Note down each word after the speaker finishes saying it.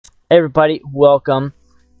Hey everybody, welcome.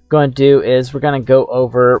 Going to do is we're going to go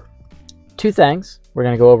over two things. We're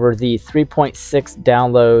going to go over the 3.6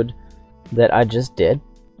 download that I just did.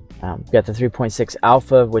 We've got the 3.6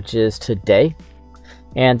 alpha, which is today,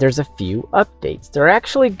 and there's a few updates. They're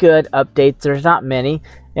actually good updates. There's not many,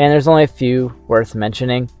 and there's only a few worth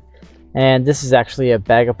mentioning. And this is actually a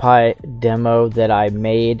Bag of Pie demo that I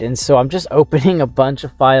made, and so I'm just opening a bunch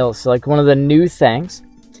of files. So like one of the new things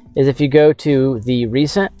is if you go to the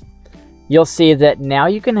recent, you'll see that now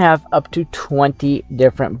you can have up to 20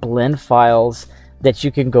 different blend files that you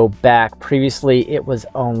can go back. Previously it was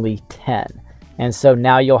only 10, and so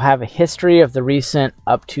now you'll have a history of the recent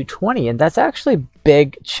up to 20, and that's actually a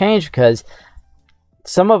big change because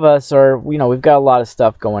some of us are, we've got a lot of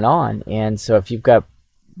stuff going on, and so if you've got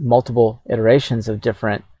multiple iterations of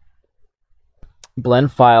different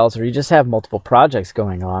blend files, or you just have multiple projects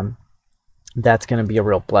going on, that's going to be a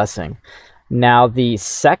real blessing. Now the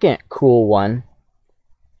second cool one,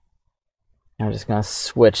 I'm just going to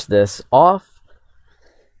switch this off,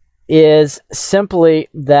 is simply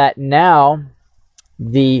that now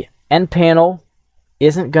the end panel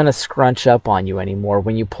isn't going to scrunch up on you anymore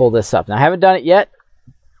when you pull this up. Now I haven't done it yet.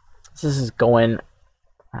 This is going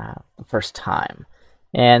the first time.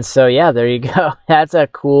 And so yeah, there you go. That's a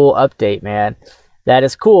cool update, man. That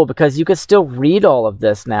is cool because you can still read all of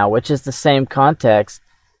this now, which is the same context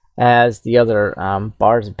as the other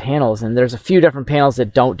bars and panels, and there's a few different panels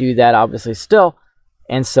that don't do that obviously still,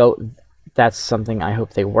 and so that's something I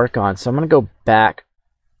hope they work on. So I'm going to go back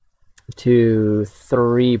to let's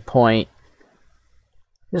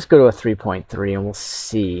go to a 3.3 and we'll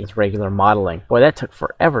see. It's regular modeling. Boy, that took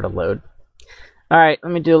forever to load. Alright,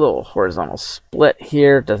 let me do a little horizontal split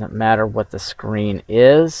here. Doesn't matter what the screen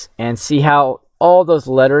is, and see how all those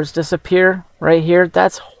letters disappear right here?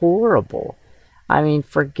 That's horrible. I mean,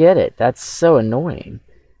 forget it. That's so annoying.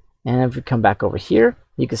 And if we come back over here,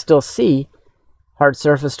 you can still see hard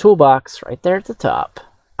surface toolbox right there at the top.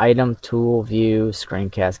 Item, tool, view,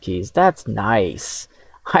 screencast keys. That's nice.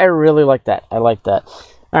 I really like that. I like that.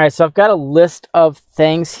 All right, so I've got a list of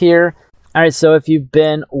things here. All right, so if you've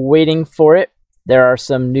been waiting for it, there are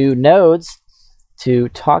some new nodes to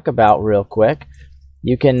talk about real quick.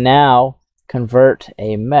 You can now convert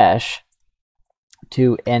a mesh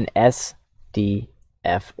to an SDF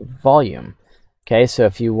volume. Okay, so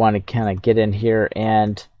if you want to kind of get in here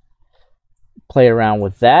and play around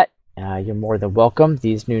with that, you're more than welcome.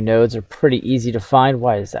 These new nodes are pretty easy to find.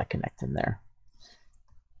 Why is that connecting there?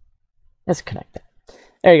 Let's connect that.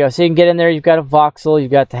 There you go. So you can get in there. You've got a voxel,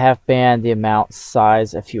 you've got the half band, the amount,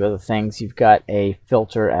 size, a few other things. You've got a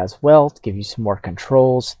filter as well to give you some more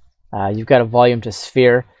controls. You've got a volume to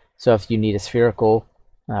sphere, so if you need a spherical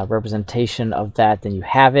representation of that, then you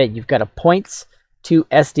have it. You've got a points to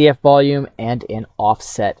SDF volume and an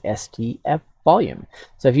offset SDF volume.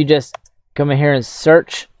 So if you just come in here and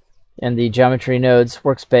search in the geometry nodes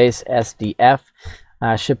workspace SDF,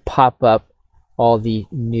 should pop up all the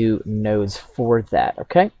new nodes for that.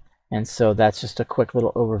 Okay, and so that's just a quick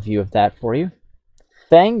little overview of that for you.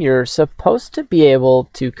 You're supposed to be able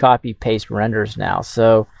to copy paste renders now,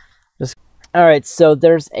 so just all right, so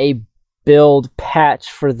there's a build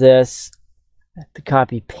patch for this, the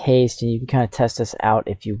copy paste, and you can kind of test this out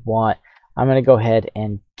if you want. I'm going to go ahead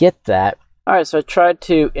and get that. All right, so I tried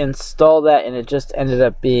to install that and it just ended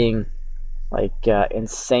up being like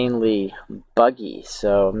insanely buggy,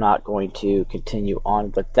 so I'm not going to continue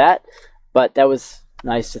on with that, but that was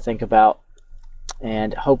nice to think about,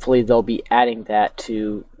 and hopefully they'll be adding that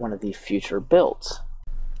to one of the future builds.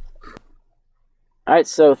 Alright,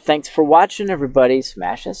 so thanks for watching, everybody.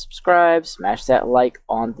 Smash that subscribe, smash that like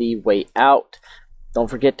on the way out. Don't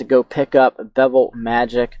forget to go pick up Bevel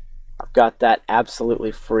Magic. I've got that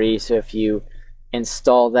absolutely free, so if you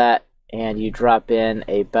install that and you drop in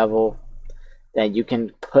a bevel, then you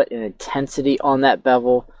can put an intensity on that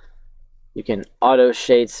bevel. You can auto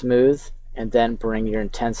shade smooth and then bring your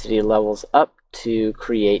intensity levels up to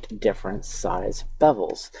create different size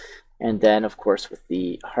bevels. And then, of course, with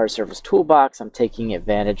the hard surface toolbox, I'm taking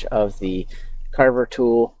advantage of the carver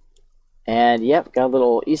tool. And yep, got a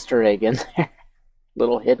little Easter egg in there.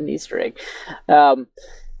 Little hidden Easter egg.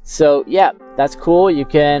 So yeah, that's cool. You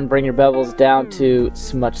can bring your bevels down to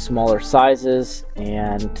much smaller sizes,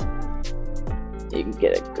 and you can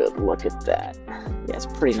get a good look at that. Yeah, it's a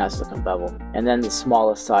pretty nice looking bevel. And then the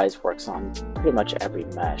smallest size works on pretty much every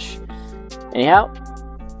mesh. Anyhow,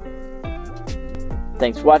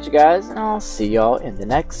 thanks for watching, guys, and I'll see y'all in the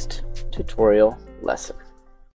next tutorial lesson.